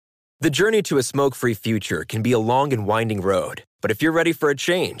The journey to a smoke-free future can be a long and winding road, but if you're ready for a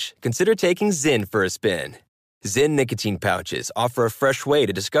change, consider taking Zyn for a spin. Zyn nicotine pouches offer a fresh way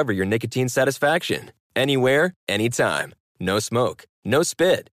to discover your nicotine satisfaction. Anywhere, anytime. No smoke, no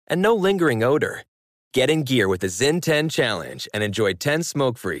spit, and no lingering odor. Get in gear with the Zyn 10 Challenge and enjoy 10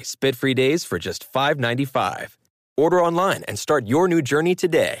 smoke-free, spit-free days for just $5.95. Order online and start your new journey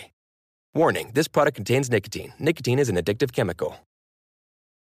today. Warning, this product contains nicotine. Nicotine is an addictive chemical.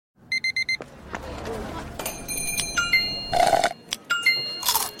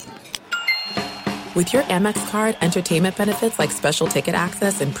 With your Amex card, entertainment benefits like special ticket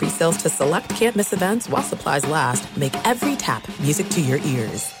access and pre-sales to select campus events while supplies last make every tap music to your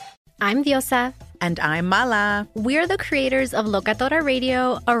ears. I'm Diosa. And I'm Mala. We're the creators of Locatora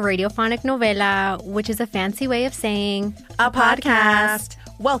Radio, a radiophonic novela, which is a fancy way of saying a podcast.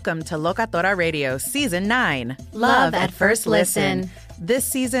 Welcome to Locatora Radio Season 9. Love at First Listen. This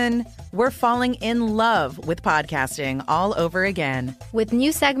season, we're falling in love with podcasting all over again. With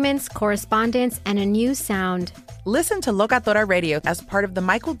new segments, correspondence, and a new sound. Listen to Locatora Radio as part of the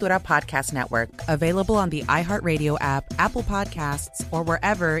My Cultura Podcast Network. Available on the iHeartRadio app, Apple Podcasts, or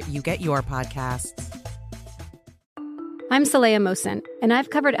wherever you get your podcasts. I'm Saleha Mohsin, and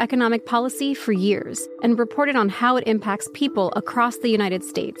I've covered economic policy for years and reported on how it impacts people across the United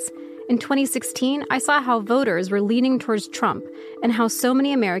States. In 2016, I saw how voters were leaning towards Trump and how so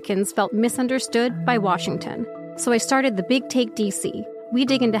many Americans felt misunderstood by Washington. So I started The Big Take DC. We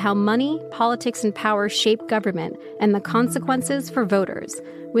dig into how money, politics, and power shape government and the consequences for voters.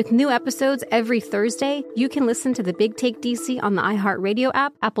 With new episodes every Thursday, you can listen to The Big Take DC on the iHeartRadio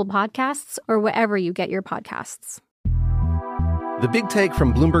app, Apple Podcasts, or wherever you get your podcasts. The Big Take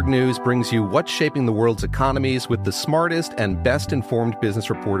from Bloomberg News brings you what's shaping the world's economies with the smartest and best-informed business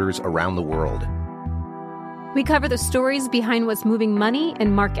reporters around the world. We cover the stories behind what's moving money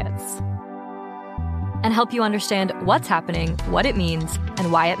and markets. And help you understand what's happening, what it means,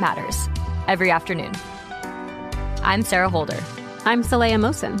 and why it matters. Every afternoon. I'm Sarah Holder. I'm Saleha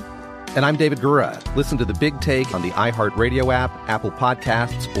Mohsin. And I'm David Gura. Listen to The Big Take on the iHeartRadio app, Apple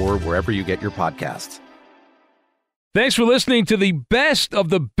Podcasts, or wherever you get your podcasts. Thanks for listening to the Best of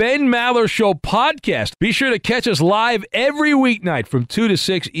the Ben Maller Show podcast. Be sure to catch us live every weeknight from 2 to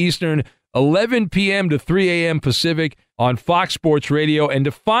 6 Eastern, 11 p.m. to 3 a.m. Pacific on Fox Sports Radio. And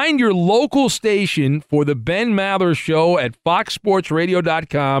to find your local station for the Ben Maller Show at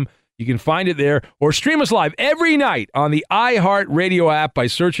foxsportsradio.com, you can find it there, or stream us live every night on the iHeartRadio app by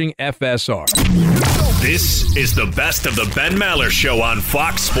searching FSR. This is the Best of the Ben Maller Show on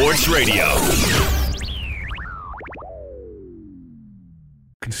Fox Sports Radio.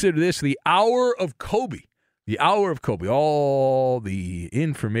 Consider this the hour of Kobe. The hour of Kobe. All the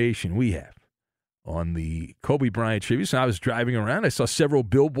information we have on the Kobe Bryant tribute. So I was driving around. I saw several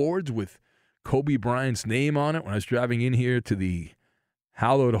billboards with Kobe Bryant's name on it when I was driving in here to the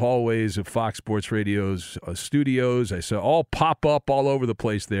hallowed hallways of Fox Sports Radio's studios. I saw all pop up all over the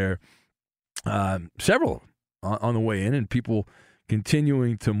place there. Several on the way in, and people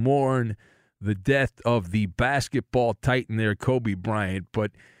continuing to mourn the death of the basketball titan there, Kobe Bryant. But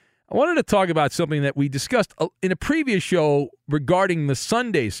I wanted to talk about something that we discussed in a previous show regarding the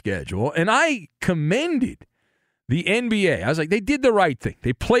Sunday schedule, and I commended the NBA. I was like, they did the right thing.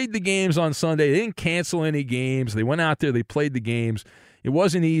 They played the games on Sunday. They didn't cancel any games. They went out there. They played the games. It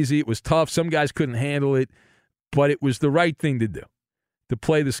wasn't easy. It was tough. Some guys couldn't handle it, but it was the right thing to do, to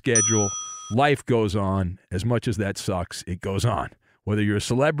play the schedule. Life goes on. As much as that sucks, it goes on. Whether you're a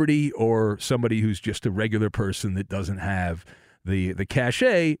celebrity or somebody who's just a regular person that doesn't have the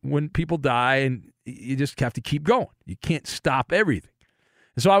cachet, when people die, and you just have to keep going. You can't stop everything.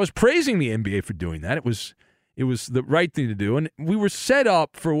 And so I was praising the NBA for doing that. It was the right thing to do. And we were set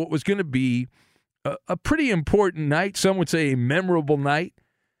up for what was going to be a pretty important night. Some would say a memorable night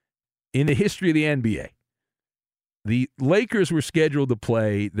in the history of the NBA. The Lakers were scheduled to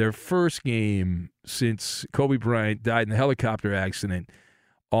play their first game since Kobe Bryant died in the helicopter accident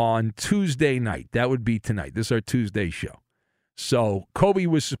on Tuesday night. That would be tonight. This is our Tuesday show. So Kobe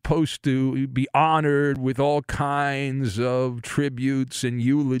was supposed to be honored with all kinds of tributes and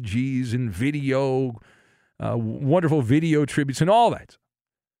eulogies and wonderful video tributes and all that.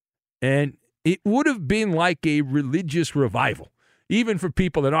 And it would have been like a religious revival. Even for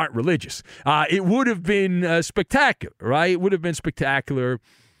people that aren't religious. It would have been spectacular, right? It would have been spectacular.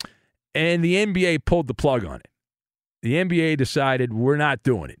 And the NBA pulled the plug on it. The NBA decided we're not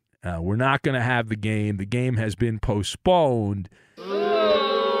doing it. We're not going to have the game. The game has been postponed.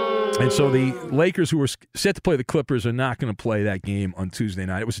 And so the Lakers, who were set to play the Clippers, are not going to play that game on Tuesday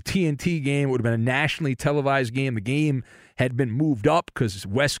night. It was a TNT game. It would have been a nationally televised game. The game had been moved up because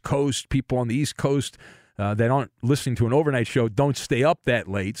West Coast, people on the East Coast that aren't listening to an overnight show don't stay up that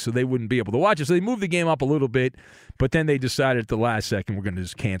late, so they wouldn't be able to watch it. So they moved the game up a little bit, but then they decided at the last second we're going to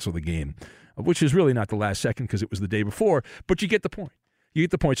just cancel the game, which is really not the last second because it was the day before, but you get the point. You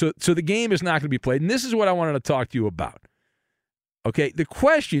get the point. So the game is not going to be played, and this is what I wanted to talk to you about. Okay, the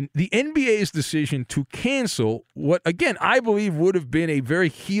question, the NBA's decision to cancel what, again, I believe would have been a very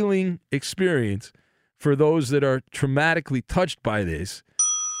healing experience for those that are traumatically touched by this.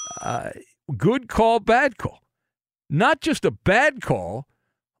 Good call, bad call. Not just a bad call.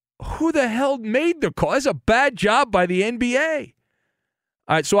 Who the hell made the call? That's a bad job by the NBA.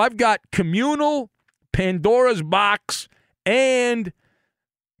 All right, so I've got communal, Pandora's box, and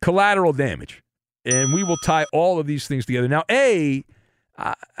collateral damage. And we will tie all of these things together. Now,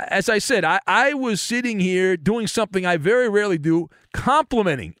 as I said, I was sitting here doing something I very rarely do,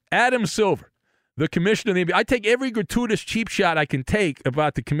 complimenting Adam Silver, the commissioner of the NBA. I take every gratuitous cheap shot I can take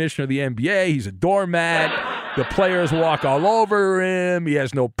about the commissioner of the NBA. He's a doormat. The players walk all over him. He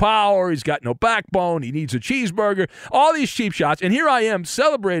has no power. He's got no backbone. He needs a cheeseburger. All these cheap shots. And here I am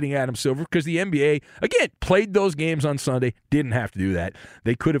celebrating Adam Silver because the NBA, again, played those games on Sunday. Didn't have to do that.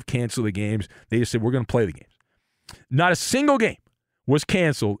 They could have canceled the games. They just said, we're going to play the games. Not a single game was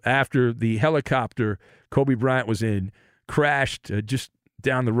canceled after the helicopter Kobe Bryant was in crashed just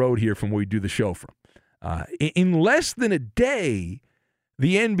down the road here from where we do the show from. In less than a day,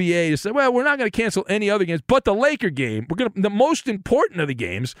 the NBA said, well, we're not going to cancel any other games, but the Laker game, the most important of the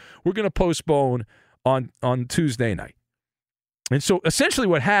games, we're going to postpone on Tuesday night. And so essentially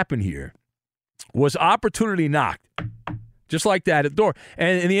what happened here was opportunity knocked, just like that at the door.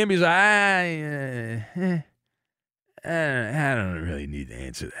 And the NBA's like, I don't really need to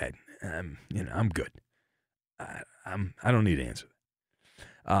answer that. I'm good. I don't need to answer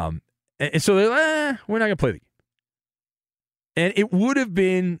that. And so they're like, we're not going to play the game. And it would have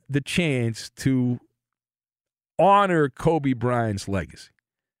been the chance to honor Kobe Bryant's legacy.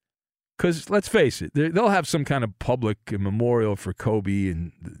 Because let's face it, they'll have some kind of public memorial for Kobe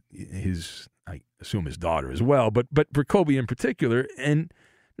and his, I assume his daughter as well, but for Kobe in particular. And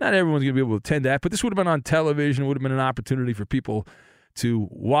not everyone's going to be able to attend that, but this would have been on television. It would have been an opportunity for people to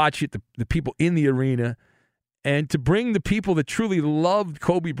watch it, the people in the arena, and to bring the people that truly loved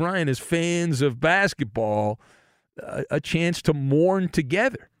Kobe Bryant as fans of basketball a chance to mourn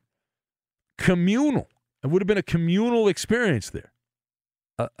together. Communal. It would have been a communal experience there,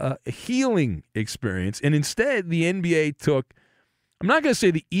 a healing experience. And instead, the NBA took, I'm not going to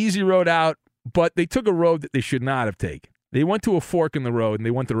say the easy road out, but they took a road that they should not have taken. They went to a fork in the road, and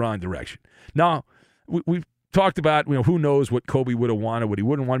they went the wrong direction. Now, we've talked about, who knows what Kobe would have wanted, what he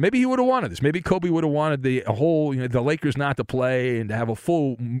wouldn't want. Maybe he would have wanted this. Maybe Kobe would have wanted the Lakers not to play and to have a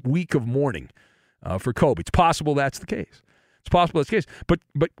full week of mourning for Kobe. It's possible that's the case.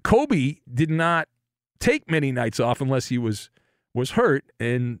 But Kobe did not take many nights off unless he was hurt,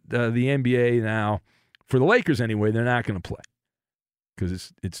 and the NBA now, for the Lakers anyway, they're not going to play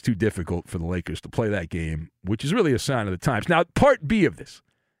because it's too difficult for the Lakers to play that game, which is really a sign of the times. Now, part B of this,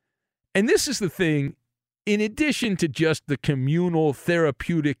 and this is the thing, in addition to just the communal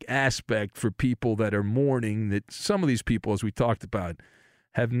therapeutic aspect for people that are mourning, that some of these people, as we talked about,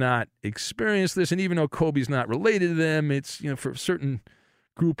 have not experienced this. And even though Kobe's not related to them, it's, for a certain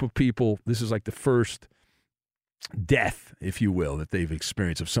group of people, this is like the first death, if you will, that they've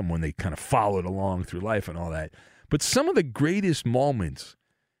experienced of someone they kind of followed along through life and all that. But some of the greatest moments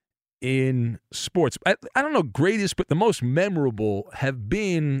in sports, I don't know greatest, but the most memorable have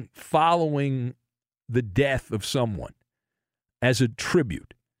been following the death of someone as a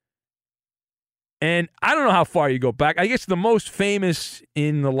tribute. And I don't know how far you go back. I guess the most famous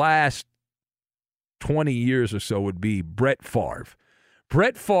in the last 20 years or so would be Brett Favre.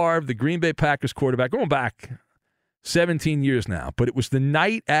 Brett Favre, the Green Bay Packers quarterback, going back 17 years now. But it was the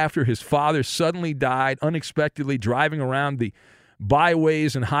night after his father suddenly died, unexpectedly, driving around the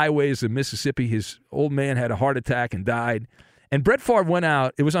byways and highways of Mississippi. His old man had a heart attack and died. And Brett Favre went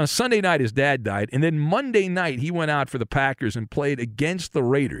out. It was on Sunday night his dad died. And then Monday night he went out for the Packers and played against the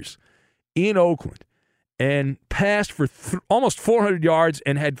Raiders in Oakland and passed for almost 400 yards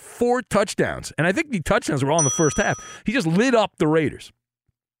and had 4 touchdowns. And I think the touchdowns were all in the first half. He just lit up the Raiders.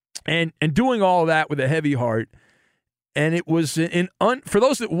 And doing all of that with a heavy heart. And it was, for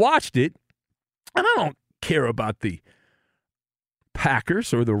those that watched it, and I don't care about the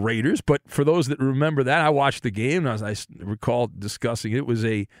Packers or the Raiders, but for those that remember that, I watched the game, and as I recall discussing it, was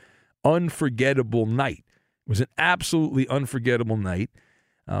a unforgettable night. It was an absolutely unforgettable night.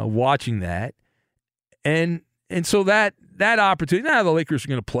 watching that. And so that opportunity, now the Lakers are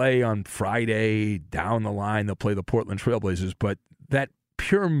going to play on Friday down the line. They'll play the Portland Trailblazers, but that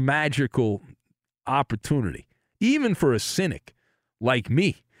pure magical opportunity, even for a cynic like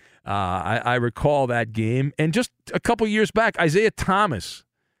me, I recall that game. And just a couple years back, Isaiah Thomas,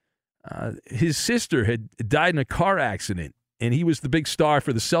 his sister had died in a car accident, and he was the big star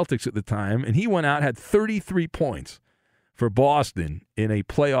for the Celtics at the time, and he went out, had 33 points for Boston in a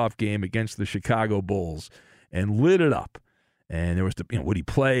playoff game against the Chicago Bulls and lit it up. And there was would he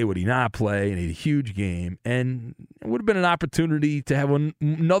play, would he not play, and he had a huge game. And it would have been an opportunity to have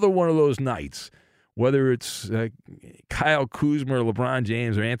another one of those nights, whether it's Kyle Kuzma or LeBron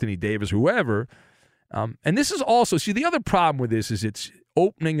James or Anthony Davis, whoever. And this is also, see, the other problem with this is it's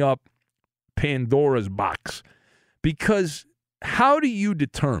opening up Pandora's box, because how do you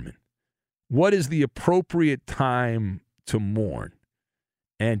determine what is the appropriate time to mourn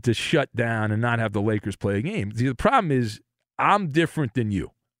and to shut down and not have the Lakers play a game? See, the problem is I'm different than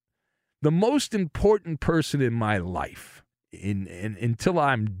you. The most important person in my life until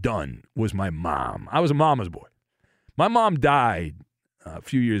I'm done was my mom. I was a mama's boy. My mom died a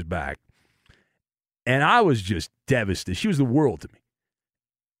few years back, and I was just devastated. She was the world to me.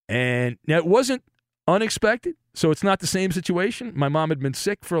 And now it wasn't unexpected, so it's not the same situation. My mom had been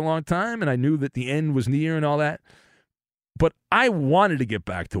sick for a long time, and I knew that the end was near and all that. But I wanted to get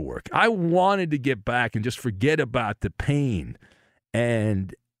back to work. I wanted to get back and just forget about the pain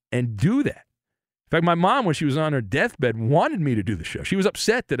and do that. In fact, my mom, when she was on her deathbed, wanted me to do the show. She was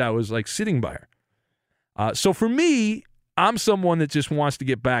upset that I was like sitting by her. So for me, I'm someone that just wants to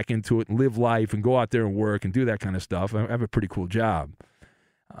get back into it and live life and go out there and work and do that kind of stuff. I have a pretty cool job.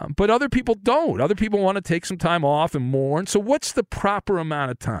 But other people don't. Other people want to take some time off and mourn. So what's the proper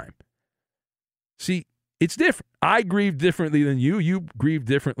amount of time? See, it's different. I grieve differently than you. You grieve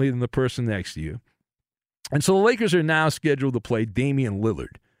differently than the person next to you. And so the Lakers are now scheduled to play Damian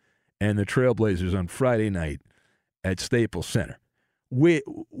Lillard and the Trailblazers on Friday night at Staples Center,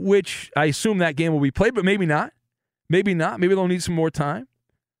 which I assume that game will be played, but maybe not. Maybe not. Maybe they'll need some more time.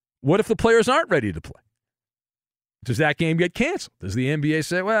 What if the players aren't ready to play? Does that game get canceled? Does the NBA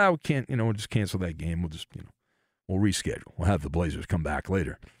say, well, we can't, we'll just cancel that game. We'll just, we'll reschedule. We'll have the Blazers come back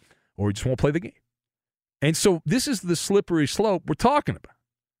later. Or we just won't play the game. And so this is the slippery slope we're talking about.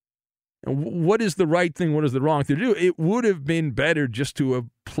 And what is the right thing? What is the wrong thing to do? It would have been better just to have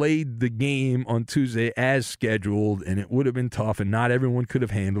played the game on Tuesday as scheduled, and it would have been tough, and not everyone could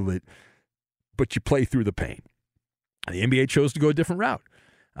have handled it. But you play through the pain. The NBA chose to go a different route.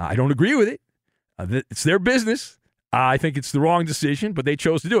 I don't agree with it. It's their business. I think it's the wrong decision, but they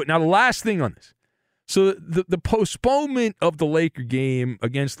chose to do it. Now, the last thing on this. So the postponement of the Laker game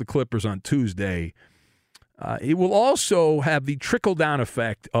against the Clippers on Tuesday, it will also have the trickle-down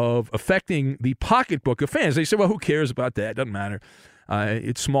effect of affecting the pocketbook of fans. They say, well, who cares about that? It doesn't matter.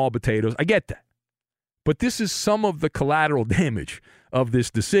 It's small potatoes. I get that. But this is some of the collateral damage of this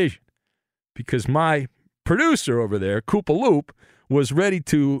decision, because my producer over there, Koopa Loop, was ready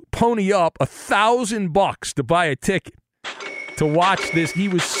to pony up $1,000 to buy a ticket to watch this. He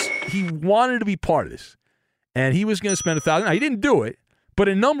wanted to be part of this, and he was going to spend $1,000. Now, he didn't do it, but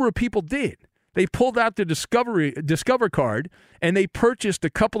a number of people did. They pulled out their Discover card, and they purchased a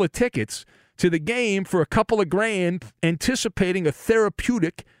couple of tickets to the game for a couple of grand, anticipating a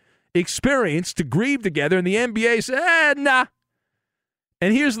therapeutic experience to grieve together. And the NBA said, nah.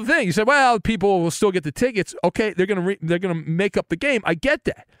 And here's the thing. You said, well, people will still get the tickets. Okay, they're gonna make up the game. I get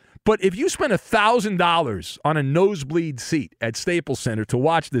that. But if you spend $1,000 on a nosebleed seat at Staples Center to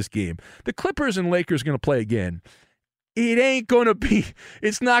watch this game, the Clippers and Lakers are going to play again.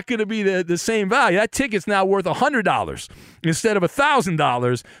 It's not going to be the same value. That ticket's now worth $100 instead of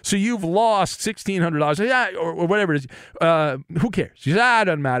 $1,000. So you've lost $1,600. Yeah, or whatever it is. Who cares? You say, it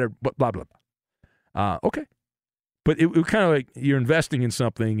doesn't matter, blah, blah, blah. Okay. But it kind of like you're investing in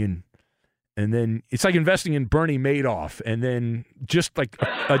something, and then it's like investing in Bernie Madoff, and then just like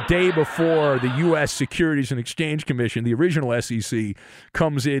a day before the U.S. Securities and Exchange Commission, the original SEC,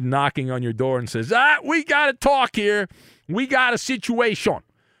 comes in knocking on your door and says, we got to talk here. We got a situation.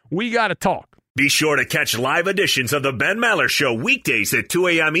 We got to talk. Be sure to catch live editions of the Ben Maller Show weekdays at 2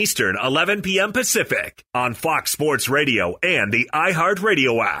 a.m. Eastern, 11 p.m. Pacific on Fox Sports Radio and the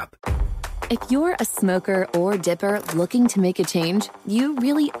iHeartRadio app. If you're a smoker or dipper looking to make a change, you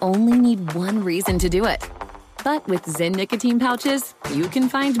really only need one reason to do it. But with Zyn nicotine pouches, you can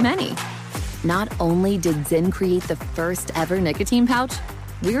find many. Not only did Zyn create the first ever nicotine pouch,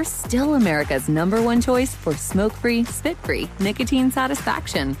 we're still America's #1 choice for smoke-free, spit-free nicotine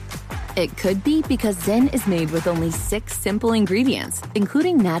satisfaction. It could be because Zyn is made with only 6 simple ingredients,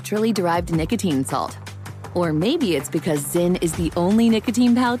 including naturally derived nicotine salt. Or maybe it's because Zyn is the only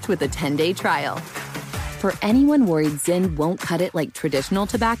nicotine pouch with a 10-day trial. For anyone worried Zyn won't cut it like traditional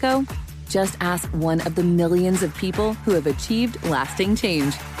tobacco, just ask one of the millions of people who have achieved lasting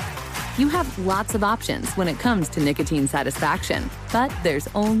change. You have lots of options when it comes to nicotine satisfaction, but there's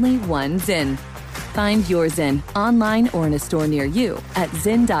only one Zyn. Find your Zyn online or in a store near you at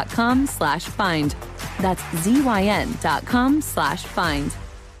zyn.com/find. That's ZYN.com/find.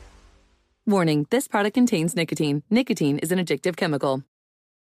 Warning, this product contains nicotine. Nicotine is an addictive chemical.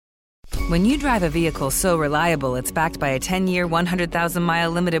 When you drive a vehicle so reliable it's backed by a 10-year,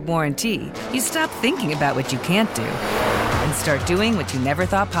 100,000-mile limited warranty, you stop thinking about what you can't do and start doing what you never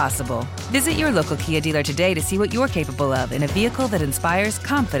thought possible. Visit your local Kia dealer today to see what you're capable of in a vehicle that inspires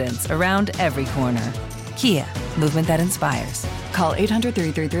confidence around every corner. Kia, movement that inspires. Call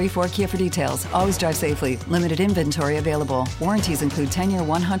 800-333-4KIA for details. Always drive safely. Limited inventory available. Warranties include 10-year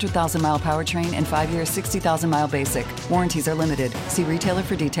 100,000-mile powertrain and 5-year 60,000-mile basic. Warranties are limited. See retailer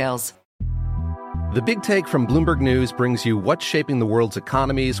for details. The Big Take from Bloomberg News brings you what's shaping the world's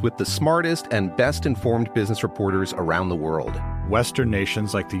economies with the smartest and best-informed business reporters around the world. Western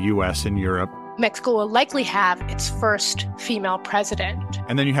nations like the U.S. and Europe. Mexico will likely have its first female president.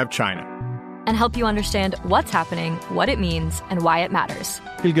 And then you have China. And help you understand what's happening, what it means, and why it matters.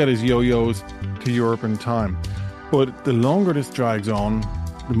 He'll get his yo-yos to Europe in time. But the longer this drags on,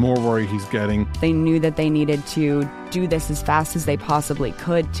 the more worry he's getting. They knew that they needed to do this as fast as they possibly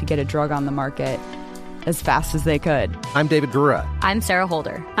could to get a drug on the market as fast as they could. I'm David Gura. I'm Sarah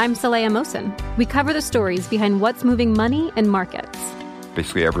Holder. I'm Saleha Mohsen. We cover the stories behind what's moving money and markets.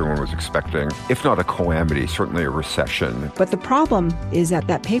 Basically, everyone was expecting, if not a calamity, certainly a recession. But the problem is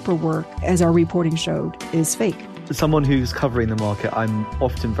that paperwork, as our reporting showed, is fake. As someone who's covering the market, I'm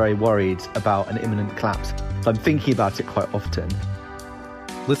often very worried about an imminent collapse. So I'm thinking about it quite often.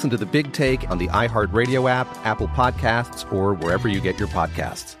 Listen to The Big Take on the iHeartRadio app, Apple Podcasts, or wherever you get your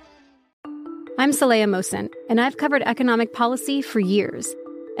podcasts. I'm Saleha Mohsen, and I've covered economic policy for years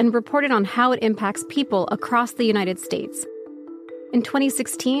and reported on how it impacts people across the United States. In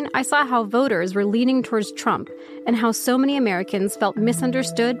 2016, I saw how voters were leaning towards Trump and how so many Americans felt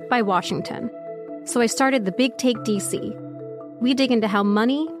misunderstood by Washington. So I started The Big Take DC. We dig into how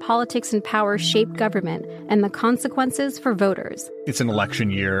money, politics, and power shape government and the consequences for voters. It's an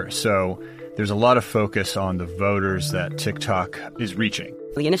election year, so there's a lot of focus on the voters that TikTok is reaching.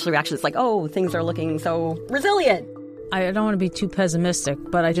 The initial reaction is like, oh, things are looking so resilient. I don't want to be too pessimistic,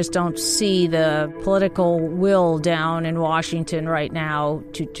 but I just don't see the political will down in Washington right now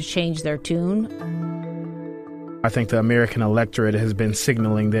to change their tune. I think the American electorate has been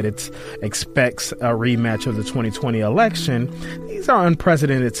signaling that it expects a rematch of the 2020 election. These are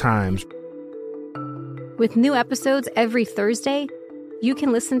unprecedented times. With new episodes every Thursday, you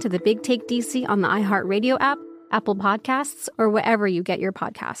can listen to The Big Take DC on the iHeartRadio app, Apple Podcasts, or wherever you get your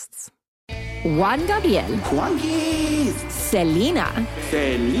podcasts. Juan Gabriel. Juanquis. Selena.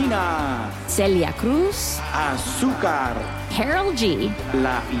 Selena. Celia Cruz. Azúcar. Karol G.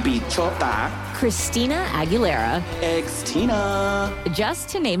 La Bichota. Christina Aguilera. Xtina. Just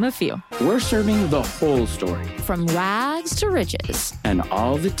to name a few. We're serving the whole story. From rags to riches. And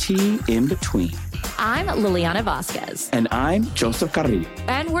all the tea in between. I'm Liliana Vasquez. And I'm Joseph Carrillo.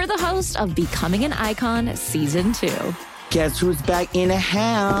 And we're the host of Becoming an Icon Season 2. Guess who's back in the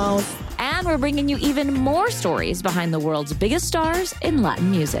house? And we're bringing you even more stories behind the world's biggest stars in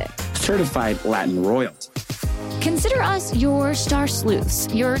Latin music. Certified Latin royalty. Consider us your star sleuths,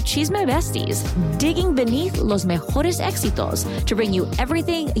 your chisme besties, digging beneath los mejores éxitos to bring you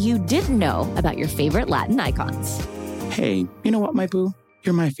everything you didn't know about your favorite Latin icons. Hey, you know what, my boo?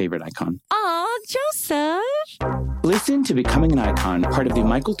 You're my favorite icon. Aw, Joseph. Listen to Becoming an Icon, part of the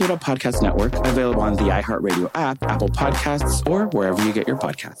Michael Dura Podcast Network, available on the iHeartRadio app, Apple Podcasts, or wherever you get your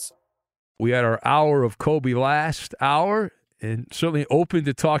podcasts. We had our hour of Kobe last hour, and certainly open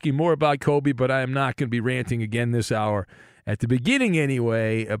to talking more about Kobe, but I am not going to be ranting again this hour, at the beginning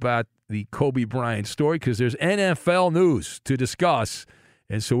anyway, about the Kobe Bryant story, because there's NFL news to discuss,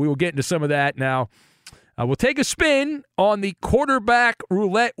 and so we will get into some of that now. We'll take a spin on the quarterback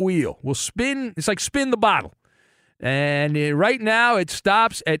roulette wheel. We'll spin. It's like spin the bottle. And right now it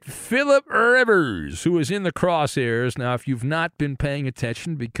stops at Philip Rivers, who is in the crosshairs. Now, if you've not been paying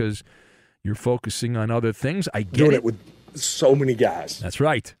attention because you're focusing on other things, I get doing it. it with so many guys. That's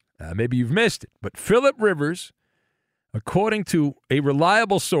right. Maybe you've missed it. But Philip Rivers, according to a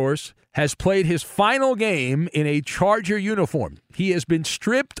reliable source, has played his final game in a Charger uniform. He has been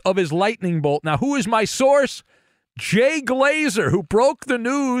stripped of his lightning bolt. Now, who is my source? Jay Glazer, who broke the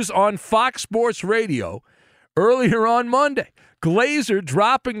news on Fox Sports Radio earlier on Monday. Glazer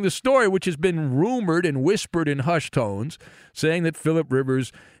dropping the story, which has been rumored and whispered in hushed tones, saying that Phillip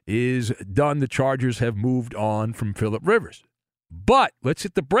Rivers is done. The Chargers have moved on from Phillip Rivers. But let's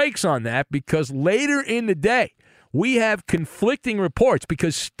hit the brakes on that, because later in the day, we have conflicting reports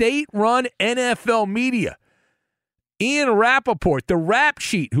because state-run NFL media, Ian Rappaport, the rap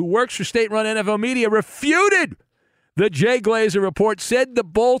sheet who works for state-run NFL media, refuted the Jay Glazer report, said the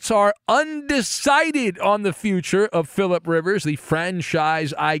Bolts are undecided on the future of Phillip Rivers, the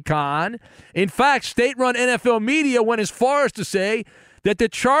franchise icon. In fact, state-run NFL media went as far as to say that the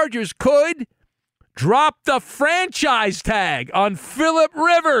Chargers could drop the franchise tag on Phillip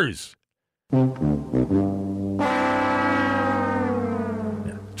Rivers.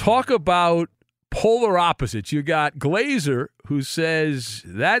 Talk about polar opposites. You got Glazer, who says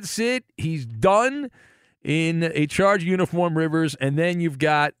that's it, he's done in a Charger uniform, Rivers, and then you've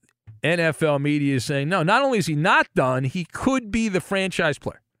got NFL media saying, no, not only is he not done, he could be the franchise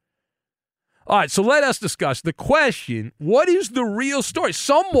player. All right, so let us discuss the question, what is the real story?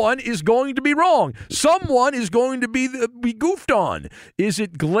 Someone is going to be wrong. Someone is going to be goofed on. Is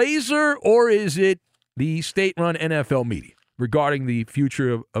it Glazer or is it the state-run NFL media regarding the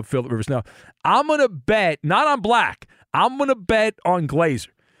future of Phillip Rivers? Now, I'm going to bet, not on black, I'm going to bet on Glazer.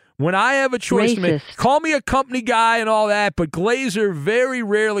 When I have a choice to make, call me a company guy and all that, but Glazer very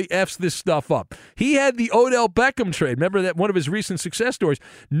rarely F's this stuff up. He had the Odell Beckham trade. Remember that one of his recent success stories?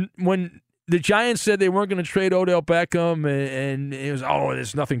 When the Giants said they weren't going to trade Odell Beckham, and it was,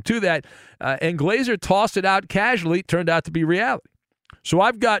 there's nothing to that. And Glazer tossed it out casually. Turned out to be reality. So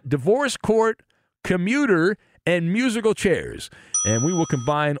I've got divorce court, commuter, and musical chairs. And we will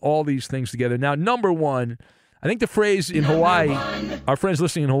combine all these things together. Now, number one, I think the phrase in Hawaii, our friends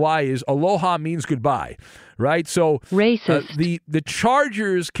listening in Hawaii, is aloha means goodbye, right? So the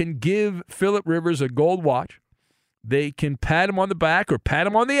Chargers can give Phillip Rivers a gold watch. They can pat him on the back or pat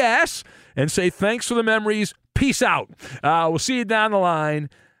him on the ass and say, thanks for the memories. Peace out. We'll see you down the line.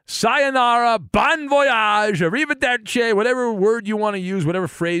 Sayonara, bon voyage, arrivederci, whatever word you want to use, whatever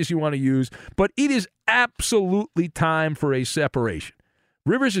phrase you want to use. But it is absolutely time for a separation.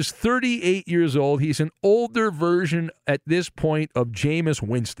 Rivers is 38 years old. He's an older version at this point of Jameis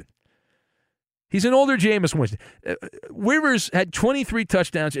Winston. He's an older Jameis Winston. Rivers had 23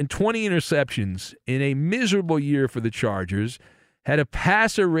 touchdowns and 20 interceptions in a miserable year for the Chargers, had a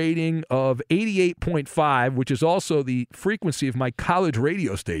passer rating of 88.5, which is also the frequency of my college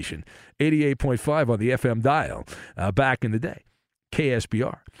radio station, 88.5 on the FM dial back in the day,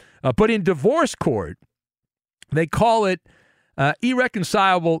 KSBR. But in divorce court, they call it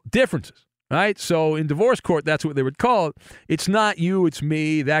irreconcilable differences, right? So in divorce court, that's what they would call it. It's not you, it's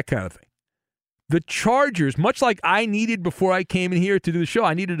me, that kind of thing. The Chargers, much like I needed before I came in here to do the show,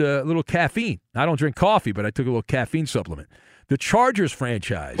 I needed a little caffeine. I don't drink coffee, but I took a little caffeine supplement. The Chargers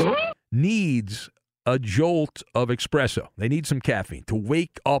franchise needs a jolt of espresso. They need some caffeine to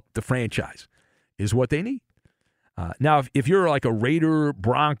wake up the franchise is what they need. Now, if you're like a Raider,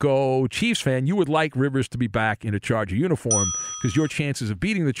 Bronco, Chiefs fan, you would like Rivers to be back in a Charger uniform because your chances of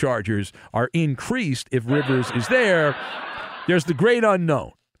beating the Chargers are increased if Rivers is there. There's the great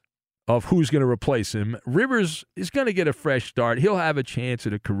unknown of who's going to replace him. Rivers is going to get a fresh start. He'll have a chance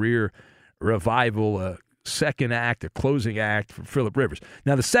at a career revival, a second act, a closing act for Phillip Rivers.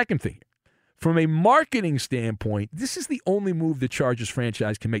 Now, the second thing, from a marketing standpoint, this is the only move the Chargers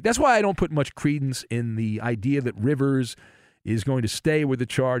franchise can make. That's why I don't put much credence in the idea that Rivers is going to stay with the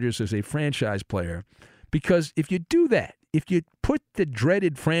Chargers as a franchise player. Because if you do that, if you put the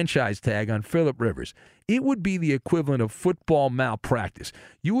dreaded franchise tag on Phillip Rivers, it would be the equivalent of football malpractice.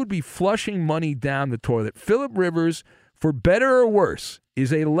 You would be flushing money down the toilet. Phillip Rivers, for better or worse,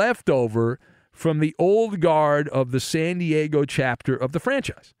 is a leftover from the old guard of the San Diego chapter of the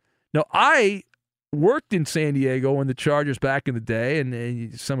franchise. Now, I worked in San Diego when the Chargers back in the day,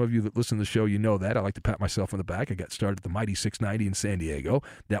 and some of you that listen to the show, you know that. I like to pat myself on the back. I got started at the Mighty 690 in San Diego.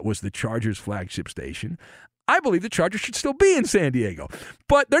 That was the Chargers flagship station. I believe the Chargers should still be in San Diego,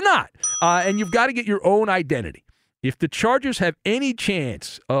 but they're not. And you've got to get your own identity. If the Chargers have any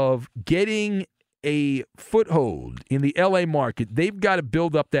chance of getting a foothold in the L.A. market, they've got to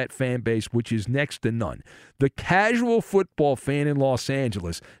build up that fan base, which is next to none. The casual football fan in Los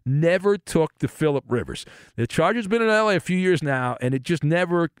Angeles never took to Phillip Rivers. The Chargers been in L.A. a few years now, and it just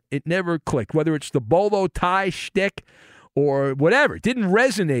never clicked. Whether it's the bolo tie shtick or whatever, it didn't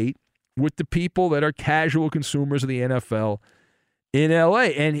resonate with the people that are casual consumers of the NFL in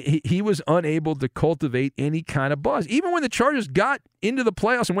L.A., and he was unable to cultivate any kind of buzz. Even when the Chargers got into the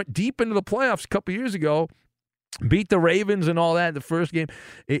playoffs and went deep into the playoffs a couple years ago, beat the Ravens and all that in the first game.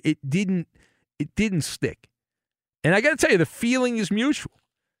 It didn't stick. And I got to tell you, the feeling is mutual.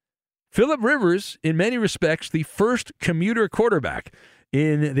 Phillip Rivers, in many respects, the first commuter quarterback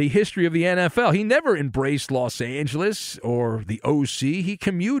in the history of the NFL. He never embraced Los Angeles or the OC. He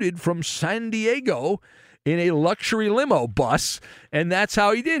commuted from San Diego in a luxury limo bus, and that's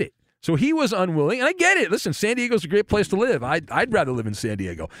how he did it. So he was unwilling, and I get it. Listen, San Diego's a great place to live. I'd rather live in San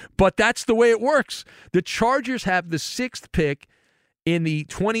Diego. But that's the way it works. The Chargers have the 6th pick in the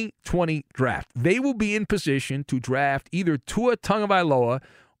 2020 draft. They will be in position to draft either Tua Tagovailoa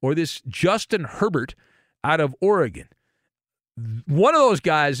or this Justin Herbert out of Oregon. One of those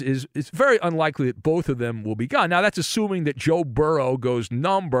guys it's very unlikely that both of them will be gone. Now, that's assuming that Joe Burrow goes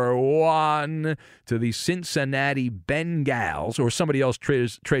number 1 to the Cincinnati Bengals, or somebody else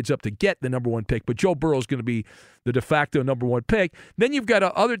trades up to get the number 1 pick, but Joe Burrow is going to be the de facto number 1 pick. Then you've got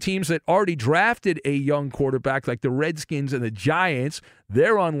other teams that already drafted a young quarterback, like the Redskins and the Giants.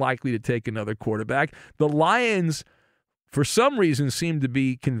 They're unlikely to take another quarterback. The Lions, for some reason, seem to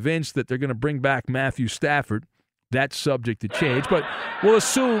be convinced that they're going to bring back Matthew Stafford. That's subject to change, but we'll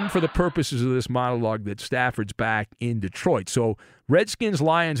assume for the purposes of this monologue that Stafford's back in Detroit. So Redskins,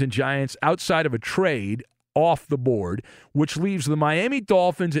 Lions, and Giants outside of a trade off the board, which leaves the Miami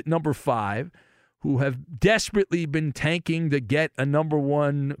Dolphins at number 5, who have desperately been tanking to get a number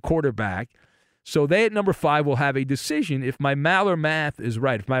 1 quarterback. So they at number 5 will have a decision. If my Maller math is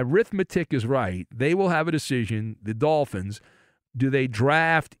right, if my arithmetic is right, they will have a decision, the Dolphins. Do they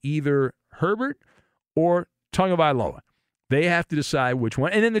draft either Herbert or Tagovailoa? They have to decide which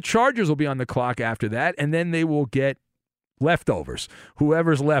one. And then the Chargers will be on the clock after that, and then they will get leftovers.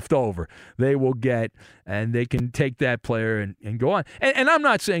 Whoever's left over, they will get, and they can take that player and go on. And I'm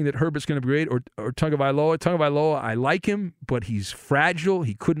not saying that Herbert's going to be great or Tagovailoa. Tagovailoa, I like him, but he's fragile.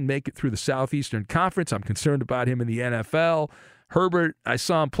 He couldn't make it through the Southeastern Conference. I'm concerned about him in the NFL. Herbert, I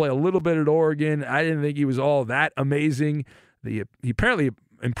saw him play a little bit at Oregon. I didn't think he was all that amazing. He apparently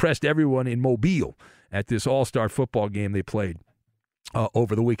impressed everyone in Mobile at this all-star football game they played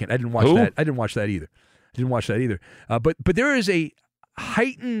over the weekend. I didn't watch that. I didn't watch that either. But there is a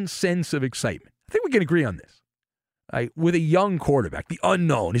heightened sense of excitement. I think we can agree on this. With a young quarterback, the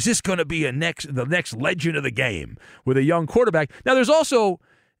unknown. Is this going to be the next legend of the game with a young quarterback? Now, there's also,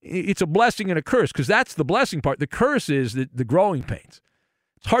 it's a blessing and a curse, because that's the blessing part. The curse is the growing pains.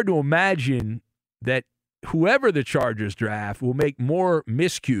 It's hard to imagine that whoever the Chargers draft will make more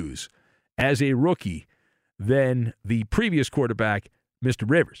miscues as a rookie than the previous quarterback, Mr.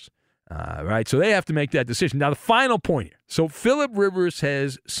 Rivers. Right? So they have to make that decision. Now, the final point here. So Phillip Rivers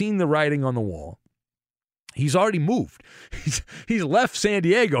has seen the writing on the wall. He's already moved. He's left San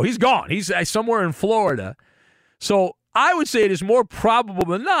Diego. He's gone. He's somewhere in Florida. So I would say it is more probable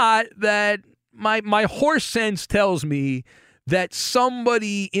than not that my horse sense tells me that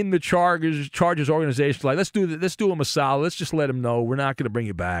somebody in the Chargers organization, like, let's do him a solid. Let's just let him know we're not going to bring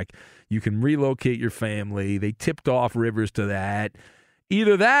you back. You can relocate your family. They tipped off Rivers to that.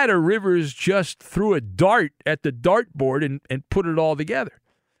 Either that or Rivers just threw a dart at the dartboard and put it all together.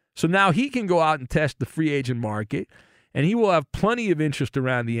 So now he can go out and test the free agent market, and he will have plenty of interest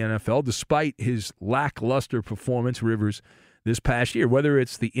around the NFL despite his lackluster performance, Rivers, this past year. Whether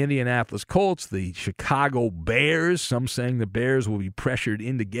it's the Indianapolis Colts, the Chicago Bears, some saying the Bears will be pressured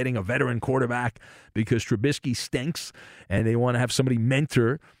into getting a veteran quarterback because Trubisky stinks, and they want to have somebody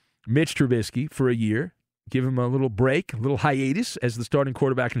mentor Mitch Trubisky for a year. Give him a little break, a little hiatus as the starting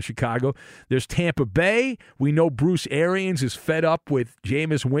quarterback in Chicago. There's Tampa Bay. We know Bruce Arians is fed up with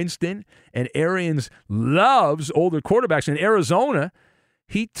Jameis Winston, and Arians loves older quarterbacks. In Arizona,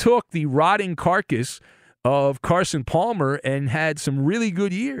 he took the rotting carcass of Carson Palmer and had some really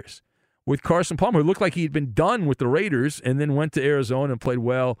good years with Carson Palmer. It looked like he'd been done with the Raiders and then went to Arizona and played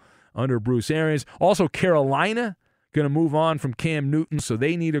well under Bruce Arians. Also, Carolina going to move on from Cam Newton, so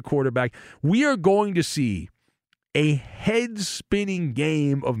they need a quarterback. We are going to see a head-spinning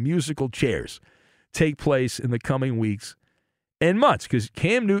game of musical chairs take place in the coming weeks and months, because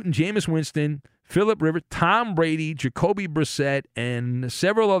Cam Newton, Jameis Winston, Phillip Rivers, Tom Brady, Jacoby Brissett, and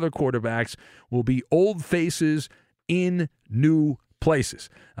several other quarterbacks will be old faces in new places.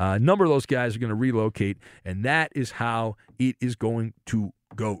 A number of those guys are going to relocate, and that is how it is going to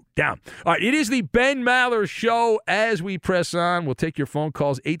go down. All right, it is the Ben Maller Show. As we press on, we'll take your phone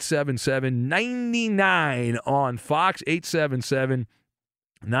calls, 877-99 on Fox,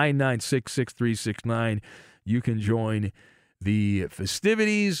 877-996-6369. You can join the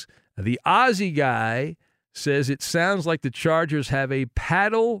festivities. The Aussie guy says it sounds like the Chargers have a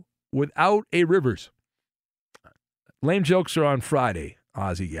paddle without a Rivers. Lame jokes are on Friday,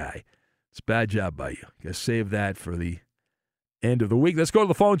 Aussie guy. It's a bad job by you. Got to save that for the end of the week. Let's go to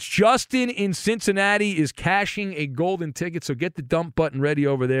the phones. Justin in Cincinnati is cashing a golden ticket, so get the dump button ready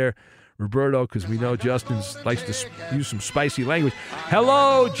over there, Roberto, because we know Justin likes to use some spicy language.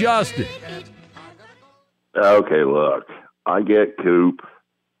 Hello, Justin. Okay, look, I get Coop,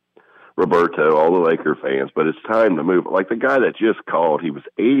 Roberto, all the Laker fans, but it's time to move. Like the guy that just called, he was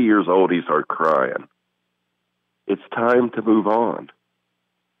 80 years old, he started crying. It's time to move on.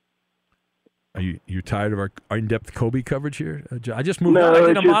 Are you tired of our in-depth Kobe coverage here? I just moved on. I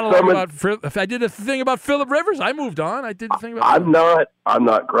did a monologue I did a thing about Phillip Rivers. I moved on. I did the thing about. I'm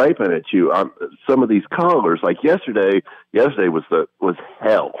not griping at you. Some of these callers, like yesterday was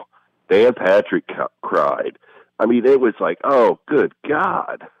hell. Dan Patrick cried. I mean, it was like, oh, good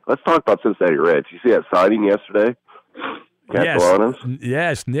God. Let's talk about Cincinnati Reds. You see that signing yesterday? Castellanos?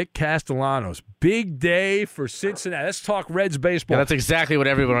 Yes, Nick Castellanos. Big day for Cincinnati. Let's talk Reds baseball. Yeah, that's exactly what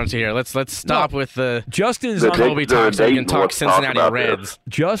everyone wants to hear. Let's stop with the Justin's on Kobe talk so we can talk Cincinnati Reds.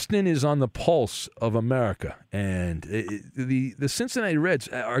 Justin is on the pulse of America, and the Cincinnati Reds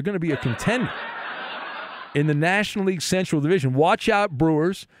are going to be a contender in the National League Central Division. Watch out,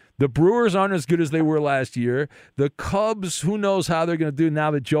 Brewers. The Brewers aren't as good as they were last year. The Cubs, who knows how they're going to do now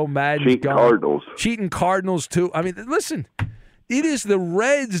that Joe Madden's gone. Cheating Cardinals, too. I mean, listen, it is the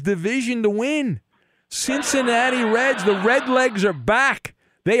Reds' division to win. Cincinnati Reds, the Redlegs are back.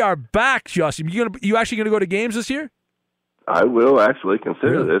 They are back, Justin. You actually going to go to games this year? I will actually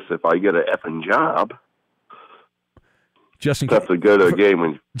consider this if I get an effing job. Justin, that's a good game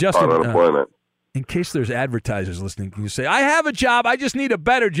when you're on unemployment. In case there's advertisers listening, can you say, I have a job, I just need a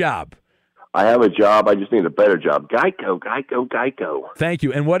better job? I have a job, I just need a better job. Geico, Geico, Geico. Thank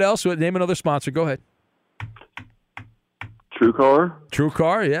you. And what else? Name another sponsor. Go ahead. TrueCar?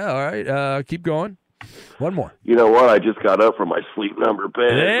 TrueCar, yeah, all right. Keep going. One more. You know what? I just got up from my sleep number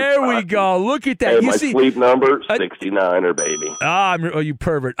bed. There we go. Look at that. Hey, my sleep number, 69er, baby. Oh, you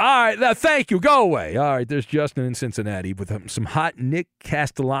pervert. All right, now, thank you. Go away. All right, there's Justin in Cincinnati with some hot Nick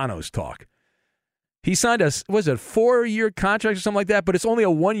Castellanos talk. He signed a 4-year contract or something like that, but it's only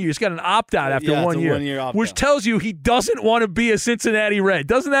a 1 year. He's got an opt-out after 1 year, which tells you he doesn't want to be a Cincinnati Red.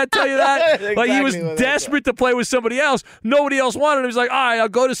 Doesn't that tell you that? Exactly, like he was desperate to play with somebody else. Nobody else wanted him. He's like, all right, I'll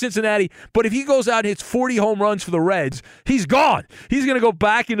go to Cincinnati. But if he goes out and hits 40 home runs for the Reds, he's gone. He's going to go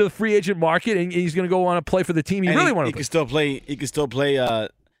back into the free agent market, and he's going to go want to play for the team he really wanted to play. He can still play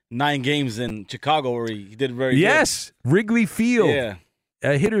 9 games in Chicago where he did very good. Yes, Wrigley Field. Yeah.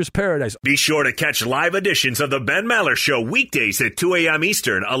 Hitter's Paradise. Be sure to catch live editions of The Ben Maller Show weekdays at 2 a.m.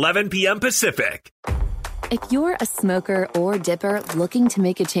 Eastern, 11 p.m. Pacific. If you're a smoker or dipper looking to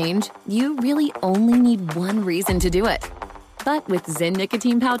make a change, you really only need one reason to do it. But with Zyn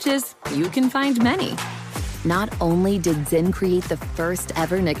nicotine pouches, you can find many. Not only did Zyn create the first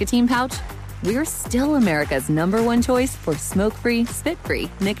ever nicotine pouch, we're still America's #1 choice for smoke-free,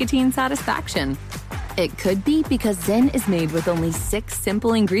 spit-free nicotine satisfaction. It could be because Zyn is made with only 6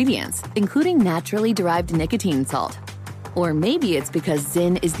 simple ingredients, including naturally derived nicotine salt. Or maybe it's because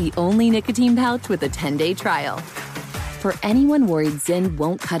Zyn is the only nicotine pouch with a 10-day trial. For anyone worried Zyn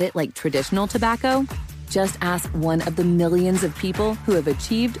won't cut it like traditional tobacco, just ask one of the millions of people who have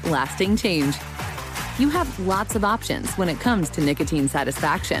achieved lasting change. You have lots of options when it comes to nicotine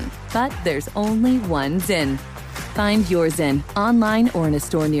satisfaction, but there's only one Zyn. Find your Zyn online or in a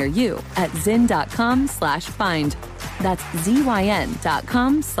store near you at zyn.com/find. That's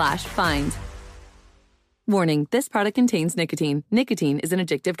ZYN.com/find. Warning, this product contains nicotine. Nicotine is an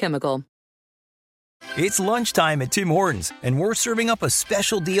addictive chemical. It's lunchtime at Tim Hortons, and we're serving up a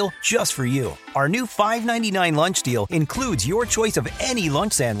special deal just for you. Our new $5.99 lunch deal includes your choice of any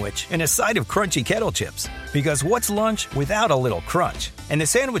lunch sandwich and a side of crunchy kettle chips. Because what's lunch without a little crunch? And the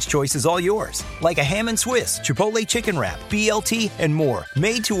sandwich choice is all yours, like a ham and Swiss, Chipotle chicken wrap, BLT, and more,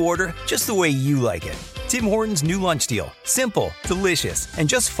 made to order just the way you like it. Tim Hortons' new lunch deal. Simple, delicious, and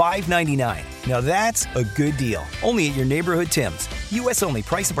just $5.99. Now that's a good deal. Only at your neighborhood Tim's. U.S. only.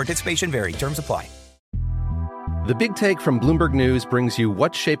 Price and participation vary. Terms apply. The Big Take from Bloomberg News brings you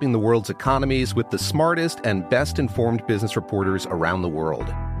what's shaping the world's economies with the smartest and best-informed business reporters around the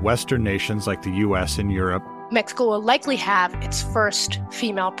world. Western nations like the U.S. and Europe. Mexico will likely have its first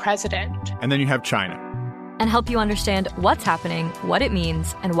female president. And then you have China. And help you understand what's happening, what it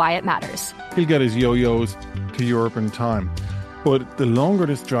means, and why it matters. He'll get his yo-yos to Europe in time. But the longer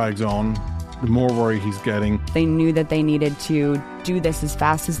this drags on, the more worry he's getting. They knew that they needed to do this as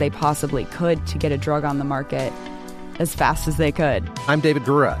fast as they possibly could to get a drug on the market as fast as they could. I'm David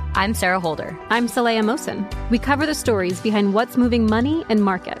Gura. I'm Sarah Holder. I'm Saleha Mohsin. We cover the stories behind what's moving money and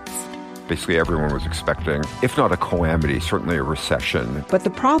markets. Basically, everyone was expecting, if not a calamity, certainly a recession. But the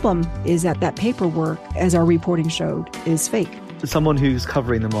problem is that paperwork, as our reporting showed, is fake. As someone who's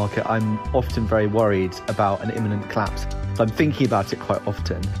covering the market, I'm often very worried about an imminent collapse. So I'm thinking about it quite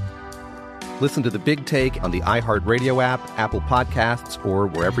often. Listen to The Big Take on the iHeartRadio app, Apple Podcasts, or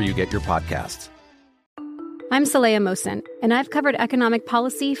wherever you get your podcasts. I'm Saleha Mohsin, and I've covered economic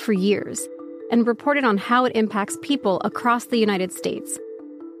policy for years and reported on how it impacts people across the United States.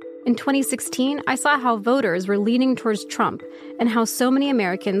 In 2016, I saw how voters were leaning towards Trump and how so many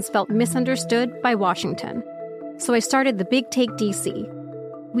Americans felt misunderstood by Washington. So I started The Big Take DC.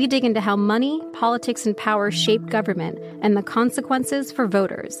 We dig into how money, politics, and power shape government and the consequences for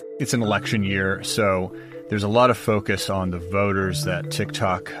voters. It's an election year, so there's a lot of focus on the voters that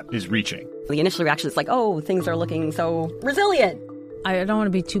TikTok is reaching. The initial reaction is like, oh, things are looking so resilient. I don't want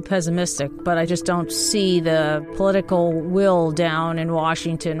to be too pessimistic, but I just don't see the political will down in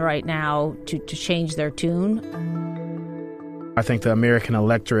Washington right now to change their tune. I think the American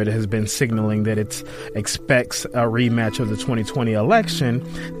electorate has been signaling that it expects a rematch of the 2020 election.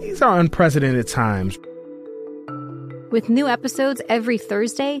 These are unprecedented times. With new episodes every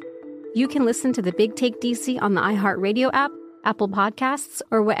Thursday, you can listen to The Big Take DC on the iHeartRadio app, Apple Podcasts,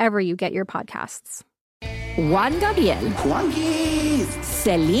 or wherever you get your podcasts. Juan Gabriel, Juanquis,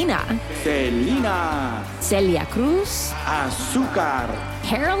 Selena, Selena, Celia Cruz, Azúcar,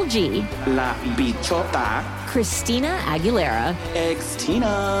 Karol G, La Bichota, Christina Aguilera,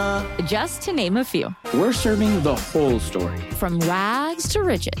 Xtina, just to name a few. We're serving the whole story. From rags to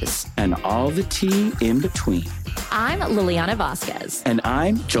riches. And all the tea in between. I'm Liliana Vasquez. And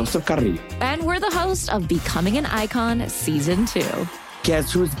I'm Joseph Carrillo. And we're the host of Becoming an Icon Season 2.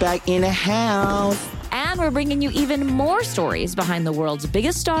 Guess who's back in the house? And we're bringing you even more stories behind the world's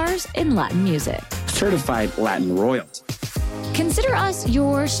biggest stars in Latin music. Certified Latin royalty. Consider us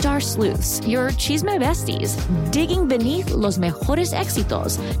your star sleuths, your chisme besties, digging beneath los mejores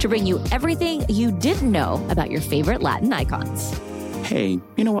éxitos to bring you everything you didn't know about your favorite Latin icons. Hey,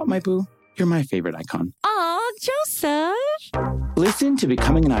 you know what, my boo? You're my favorite icon. Aw, Joseph. Listen to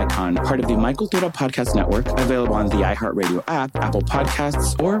Becoming an Icon, part of the My Cultura Podcast Network, available on the iHeartRadio app, Apple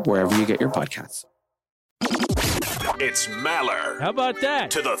Podcasts, or wherever you get your podcasts. It's Maller. How about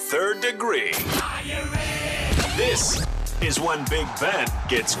that? To the third degree. This is when Big Ben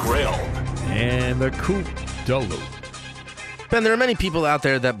gets grilled. And the Coop Dolo. Ben, there are many people out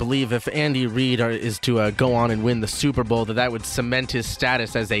there that believe if Andy Reid is to go on and win the Super Bowl, that would cement his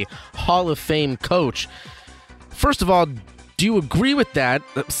status as a Hall of Fame coach. First of all, do you agree with that?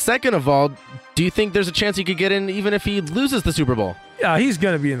 Second of all, do you think there's a chance he could get in even if he loses the Super Bowl? Yeah, he's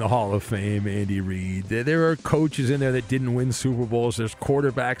going to be in the Hall of Fame, Andy Reid. There are coaches in there that didn't win Super Bowls. There's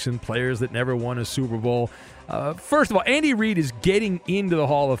quarterbacks and players that never won a Super Bowl. First of all, Andy Reid is getting into the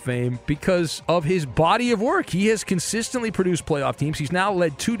Hall of Fame because of his body of work. He has consistently produced playoff teams. He's now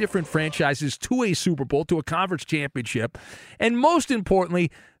led 2 different franchises to a Super Bowl, to a conference championship. And most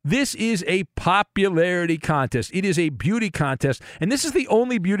importantly, this is a popularity contest. It is a beauty contest, and this is the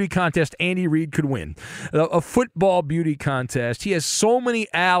only beauty contest Andy Reid could win. A football beauty contest. He has so many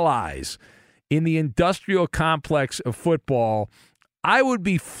allies in the industrial complex of football. I would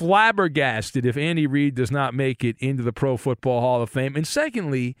be flabbergasted if Andy Reid does not make it into the Pro Football Hall of Fame. And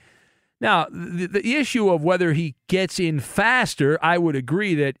secondly, now, the issue of whether he gets in faster, I would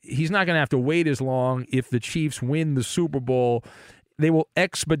agree that he's not going to have to wait as long if the Chiefs win the Super Bowl. They will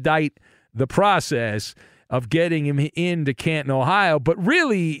expedite the process of getting him into Canton, Ohio. But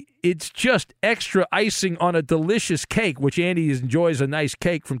really, it's just extra icing on a delicious cake, which Andy enjoys a nice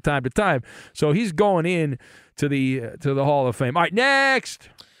cake from time to time. So he's going in to the Hall of Fame. All right, next.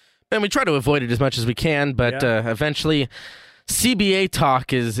 And we try to avoid it as much as we can, but eventually CBA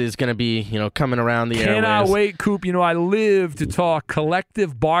talk is going to be, coming around the airwaves. Cannot wait, Coop. I live to talk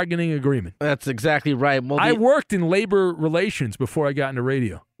collective bargaining agreement. That's exactly right. Well, I worked in labor relations before I got into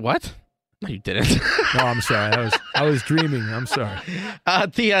radio. What? No, you didn't. No, I'm sorry. I was dreaming. I'm sorry.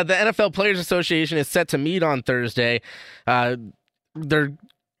 The NFL Players Association is set to meet on Thursday. They're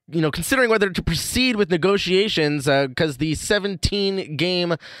considering whether to proceed with negotiations because the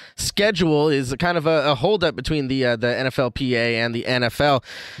 17-game schedule is kind of a holdup between the NFLPA and the NFL.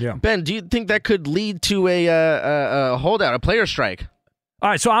 Yeah. Ben, do you think that could lead to a holdout, a player strike? All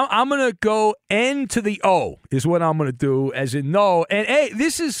right, so I'm going to go N to the O is what I'm going to do, as in no. And A,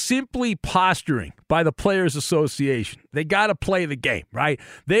 this is simply posturing by the Players Association. They got to play the game, right?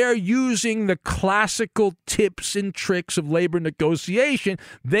 They are using the classical tips and tricks of labor negotiation.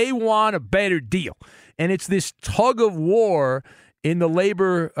 They want a better deal. And it's this tug of war in the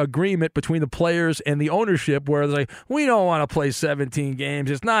labor agreement between the players and the ownership where they're like, we don't want to play 17 games.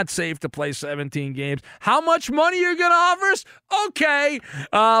 It's not safe to play 17 games. How much money you're going to offer us? Okay,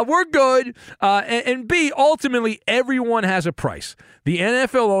 we're good. And B, ultimately, everyone has a price. The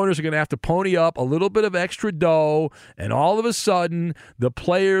NFL owners are going to have to pony up a little bit of extra dough, and all of a sudden, the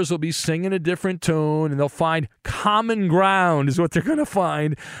players will be singing a different tune, and they'll find common ground is what they're going to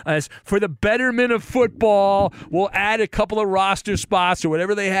find. As for the betterment of football, we'll add a couple of roster spots or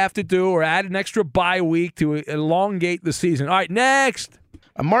whatever they have to do, or add an extra bye week to elongate the season. All right, next.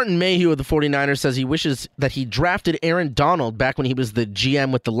 Martin Mayhew of the 49ers says he wishes that he drafted Aaron Donald back when he was the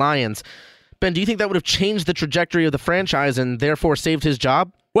GM with the Lions. Ben, do you think that would have changed the trajectory of the franchise and therefore saved his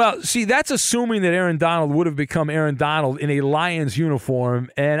job? Well, see, that's assuming that Aaron Donald would have become Aaron Donald in a Lions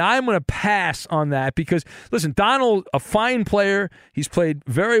uniform, and I'm going to pass on that because, listen, Donald, a fine player. He's played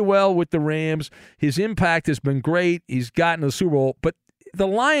very well with the Rams. His impact has been great. He's gotten to the Super Bowl, but the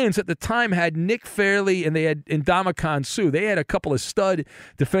Lions at the time had Nick Fairley and they had Ndamukong Suh. They had a couple of stud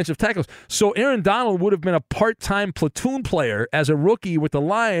defensive tackles. So Aaron Donald would have been a part-time platoon player as a rookie with the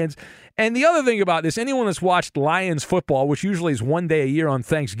Lions. And the other thing about this, anyone that's watched Lions football, which usually is one day a year on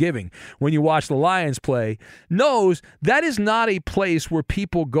Thanksgiving when you watch the Lions play, knows that is not a place where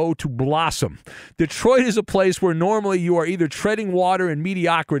people go to blossom. Detroit is a place where normally you are either treading water in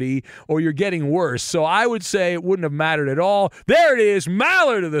mediocrity or you're getting worse. So I would say it wouldn't have mattered at all. There it is,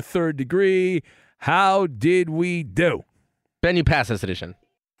 Maller to the third degree. How did we do? Ben, you pass this edition.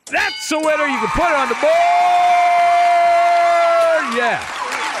 That's a winner. You can put it on the board. Yeah.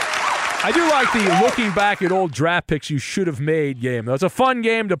 I do like the looking back at old draft picks you should have made game. It's a fun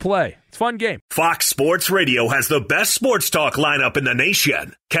game to play. It's a fun game. Fox Sports Radio has the best sports talk lineup in the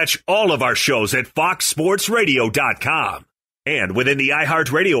nation. Catch all of our shows at foxsportsradio.com. And within the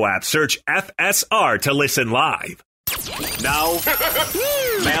iHeartRadio app, search FSR to listen live. Now,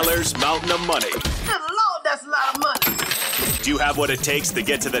 Maller's Mountain of Money. Good Lord, that's a lot of money. Do you have what it takes to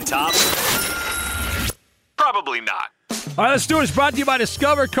get to the top? Probably not. All right, let's do it. It's brought to you by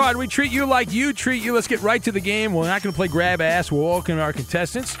Discover Card. We treat you like you treat you. Let's get right to the game. We're not going to play grab ass. We'll welcome our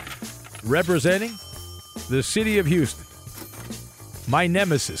contestants representing the city of Houston. My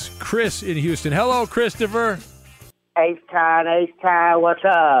nemesis, Chris in Houston. Hello, Christopher. H-Time, what's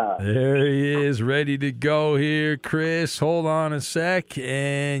up? There he is, ready to go here, Chris. Hold on a sec,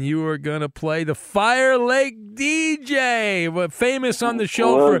 and you are going to play the Fire Lake DJ, famous on the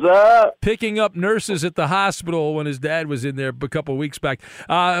show for picking up nurses at the hospital when his dad was in there a couple weeks back.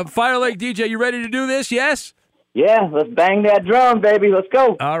 Fire Lake DJ, you ready to do this, yes? Yeah, let's bang that drum, baby. Let's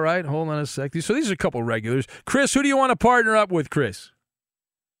go. All right, hold on a sec. So these are a couple regulars. Chris, who do you want to partner up with, Chris?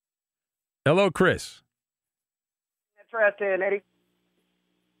 Hello, Chris. Trash can, Eddie.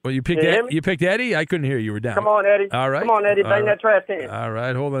 Well, you picked Eddie? I couldn't hear you. You were down. Come on, Eddie. All right. Come on, Eddie. Bang that trash can. All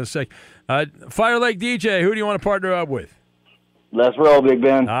right. Hold on a sec. Fire Lake DJ, who do you want to partner up with? Let's roll, Big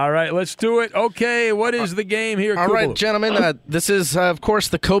Ben. All right. Let's do it. Okay. What is the game here? All right, gentlemen. This is, of course,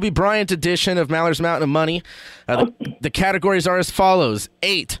 the Kobe Bryant edition of Maller's Mountain of Money. The categories are as follows.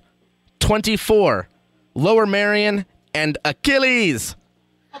 8, 24, Lower Merion, and Achilles.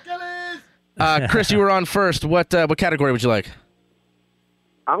 Chris, you were on first. What category would you like?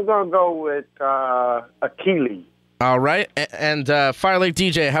 I'm going to go with Achilles. All right. And Fire Lake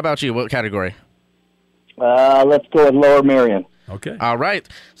DJ, how about you? What category? Let's go with Lower Merion. Okay. All right.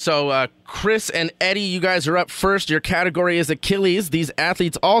 So Chris and Eddie, you guys are up first. Your category is Achilles. These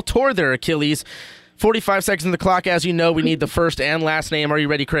athletes all tore their Achilles. 45 seconds on the clock. As you know, we need the first and last name. Are you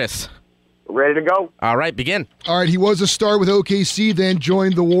ready, Chris? Ready to go. All right, begin. All right, he was a star with OKC, then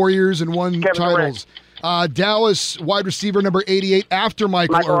joined the Warriors and won titles. Dallas wide receiver number 88 after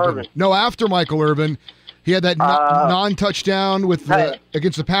Michael Irvin. No, after Michael Irvin. He had that non-touchdown with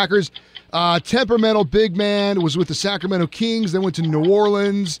against the Packers. Temperamental big man, was with the Sacramento Kings, then went to New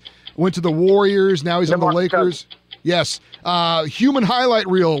Orleans, went to the Warriors, now he's on the Lakers. Yes. Human highlight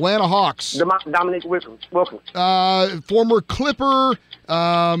reel, Atlanta Hawks. Dominique Wilkins. Former Clipper,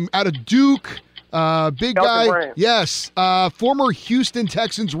 out of Duke, big guy. Brand. Yes. Former Houston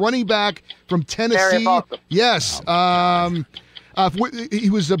Texans running back from Tennessee. Yes. He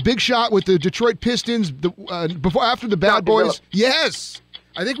was a big shot with the Detroit Pistons after the Bad Boys. Yes.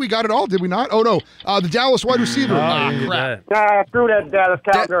 I think we got it all, did we not? Oh, no. The Dallas wide receiver. Crap. Screw that Dallas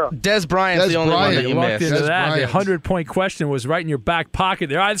Cowgirl. Des Bryant's the only one that you missed. The 100-point question was right in your back pocket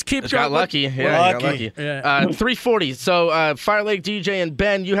there. All right, let's keep going. Got lucky. Yeah, you got lucky. Yeah. 340. So, Fire Lake DJ and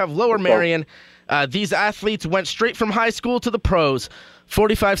Ben, you have Lower Merion. These athletes went straight from high school to the pros.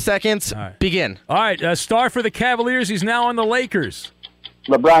 45 seconds. Begin. All right. Star for the Cavaliers. He's now on the Lakers.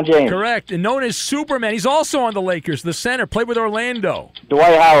 LeBron James. Correct. And known as Superman. He's also on the Lakers, the center. Played with Orlando.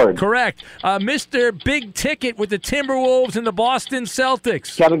 Dwight Howard. Correct. Mr. Big Ticket with the Timberwolves and the Boston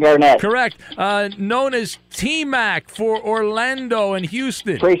Celtics. Kevin Garnett. Correct. Known as T-Mac for Orlando and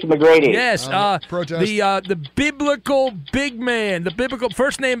Houston. Tracy McGrady. Yes. The biblical big man. The biblical,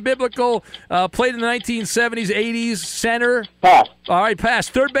 first name biblical, played in the 1970s, 80s, center. Pass. All right, pass.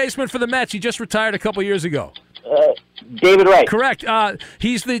 Third baseman for the Mets. He just retired a couple years ago. David Wright. Correct.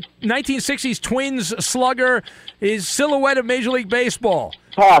 He's the 1960s Twins slugger. His silhouette of Major League Baseball.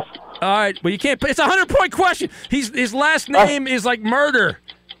 Pass. All right, well, you can't. It's a 100-point question. His last name is like murder.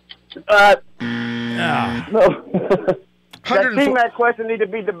 No. That T-Mac question need to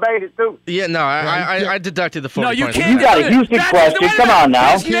be debated, too. Yeah, no, I deducted the 40 No, you points. can't. You got a Houston question. Come on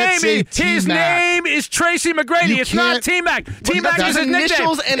now. His name is Tracy McGrady. It's not T-Mac. T-Mac is his nickname.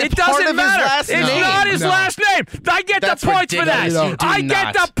 It doesn't matter. It's not his last name. I get the points for that. I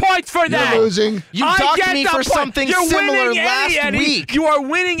get the points for that. You're losing. You docked me for something similar last week. You are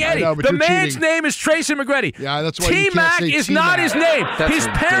winning, Eddie. The man's name is Tracy McGrady. Yeah, that's why you can't T-Mac say is not his name. His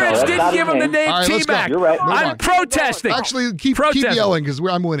parents didn't give him the name T-Mac. I'm protesting. Actually, keep yelling because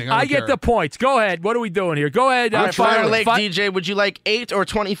I'm winning. I get the points. Go ahead. What are we doing here? Go ahead. Fire Lake DJ, would you like 8 or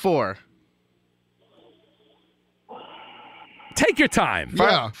 24? Take your time.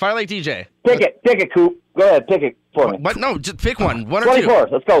 Fire Lake DJ. Pick it, Coop. Go ahead, pick it for me. What? No, just pick one. One or 24.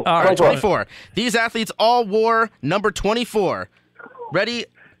 two. Let's go. All right, 24. These athletes all wore number 24. Ready?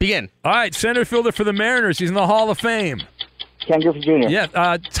 Begin. All right, center fielder for the Mariners. He's in the Hall of Fame. Ken Griffey Jr.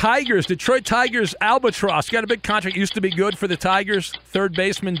 Yeah, Tigers, Detroit Tigers, Albatross. Got a big contract. Used to be good for the Tigers. Third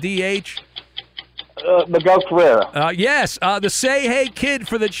baseman, DH. Miguel Cabrera. Yes, the Say Hey Kid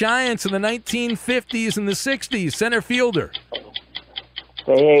for the Giants in the 1950s and the 60s. Center fielder.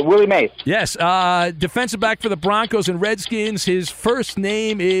 Say Hey, Willie Mays. Yes, defensive back for the Broncos and Redskins. His first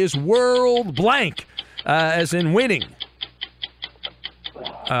name is World Blank, as in winning.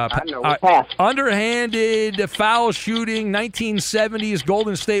 Underhanded foul shooting, 1970s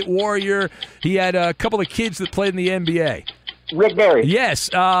Golden State Warrior. He had a couple of kids that played in the NBA. Rick Barry. Yes.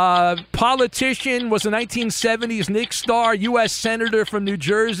 Politician, was a 1970s Knicks star, U.S. Senator from New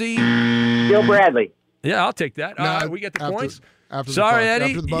Jersey. Bill Bradley. Yeah, I'll take that. All right, we get the points. Sorry,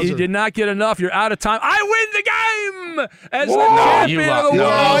 Eddie, you did not get enough. You're out of time. I win the game as the Whoa. champion You of the world.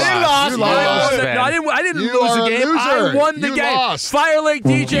 lost. You lost. I didn't You lose are the a game. loser. I won the You game. lost. Fire Lake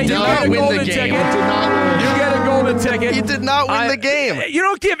DJ, you get a golden ticket. You get a golden ticket. You did not win the game. You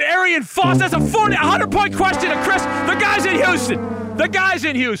don't give Arian Foss. That's a 100-point question to Chris. The guy's in Houston. The guy's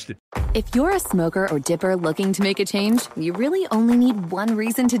in Houston. If you're a smoker or dipper looking to make a change, you really only need one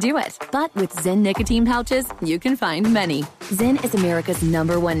reason to do it. But with Zyn nicotine pouches, you can find many. Zyn is America's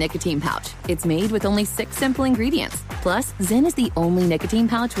 #1 nicotine pouch. It's made with only 6 simple ingredients. Plus, Zyn is the only nicotine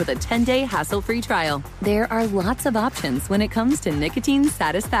pouch with a 10-day hassle-free trial. There are lots of options when it comes to nicotine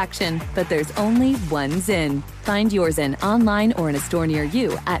satisfaction, but there's only one Zyn. Find your Zyn online or in a store near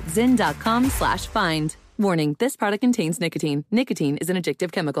you at zyn.com/find. Warning, this product contains nicotine. Nicotine is an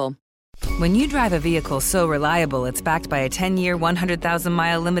addictive chemical. When you drive a vehicle so reliable it's backed by a 10-year,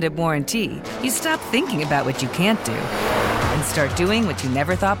 100,000-mile limited warranty, you stop thinking about what you can't do and start doing what you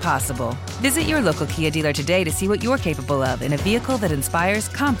never thought possible. Visit your local Kia dealer today to see what you're capable of in a vehicle that inspires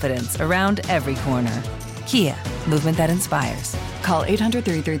confidence around every corner. Kia, movement that inspires. Call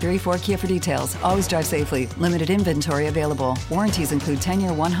 800-333-4KIA for details. Always drive safely. Limited inventory available. Warranties include 10-year,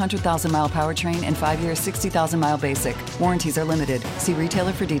 100,000-mile powertrain and 5-year, 60,000-mile basic. Warranties are limited. See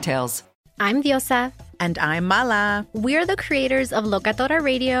retailer for details. I'm Diosa. And I'm Mala. We're the creators of Locatora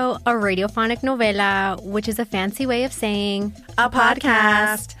Radio, a radiophonic novela, which is a fancy way of saying a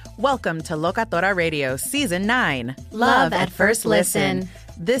podcast. Welcome to Locatora Radio Season 9. Love at First Listen.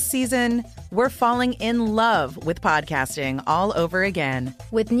 This season, we're falling in love with podcasting all over again.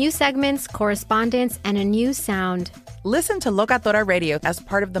 With new segments, correspondence, and a new sound. Listen to Locatora Radio as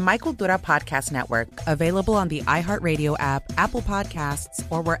part of the My Cultura Podcast Network. Available on the iHeartRadio app, Apple Podcasts,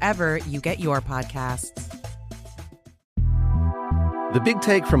 or wherever you get your podcasts. The Big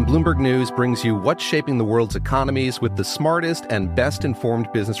Take from Bloomberg News brings you what's shaping the world's economies with the smartest and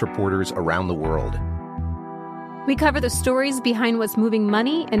best-informed business reporters around the world. We cover the stories behind what's moving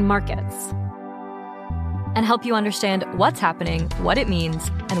money and markets. And help you understand what's happening, what it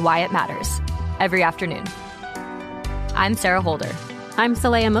means, and why it matters. Every afternoon. I'm Sarah Holder. I'm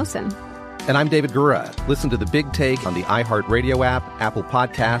Saleha Mohsen. And I'm David Gura. Listen to The Big Take on the iHeartRadio app, Apple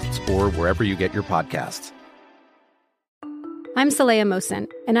Podcasts, or wherever you get your podcasts. I'm Saleha Mohsen,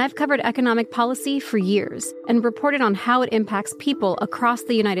 and I've covered economic policy for years and reported on how it impacts people across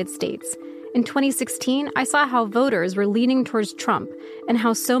the United States. In 2016, I saw how voters were leaning towards Trump and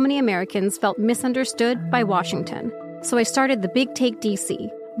how so many Americans felt misunderstood by Washington. So I started The Big Take DC.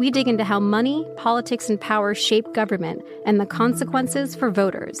 We dig into how money, politics, and power shape government and the consequences for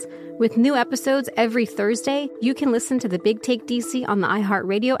voters. With new episodes every Thursday, you can listen to The Big Take DC on the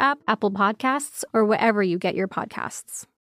iHeartRadio app, Apple Podcasts, or wherever you get your podcasts.